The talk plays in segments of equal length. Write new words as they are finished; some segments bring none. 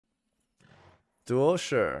Duel?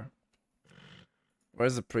 Sure.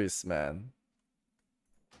 Where's the priest, man?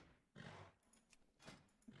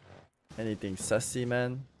 Anything sussy,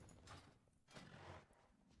 man?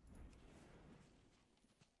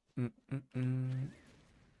 Yeah,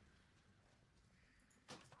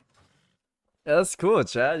 that's cool,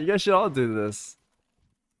 chat. You guys should all do this.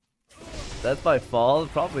 Death by fall?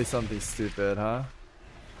 Probably something stupid, huh?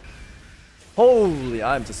 Holy,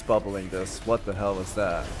 I'm just bubbling this. What the hell was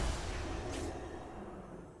that?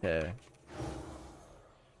 Okay.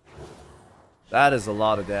 That is a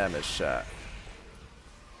lot of damage, chat.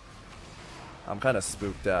 I'm kind of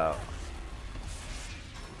spooked out.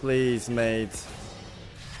 Please, mate.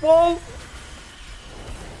 Whoa!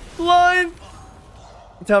 Blind!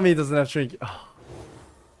 Tell me he doesn't have shrink. Oh.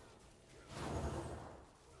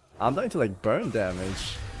 I'm going to like burn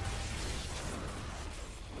damage.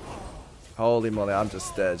 Holy moly, I'm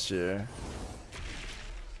just dead here.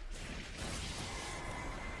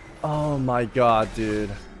 Oh my god,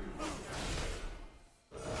 dude.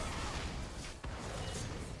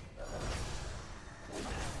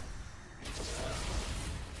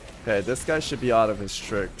 Okay, this guy should be out of his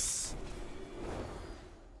tricks.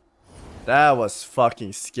 That was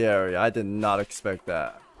fucking scary. I did not expect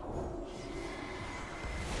that.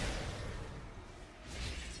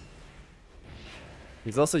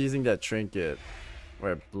 He's also using that trinket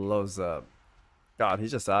where it blows up. God,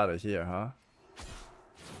 he's just out of here, huh?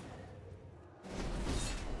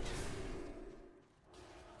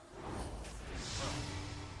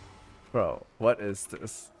 Bro, what is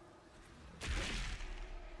this?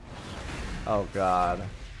 Oh god.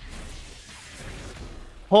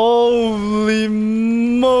 Holy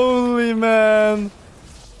moly, man!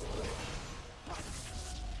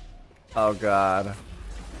 Oh god.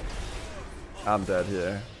 I'm dead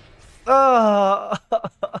here. Ah!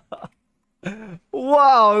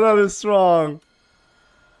 Wow, that is strong.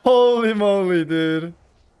 Holy moly, dude.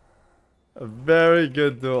 A very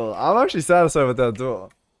good duel. I'm actually satisfied with that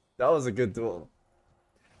duel. That was a good duel.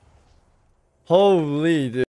 Holy, dude.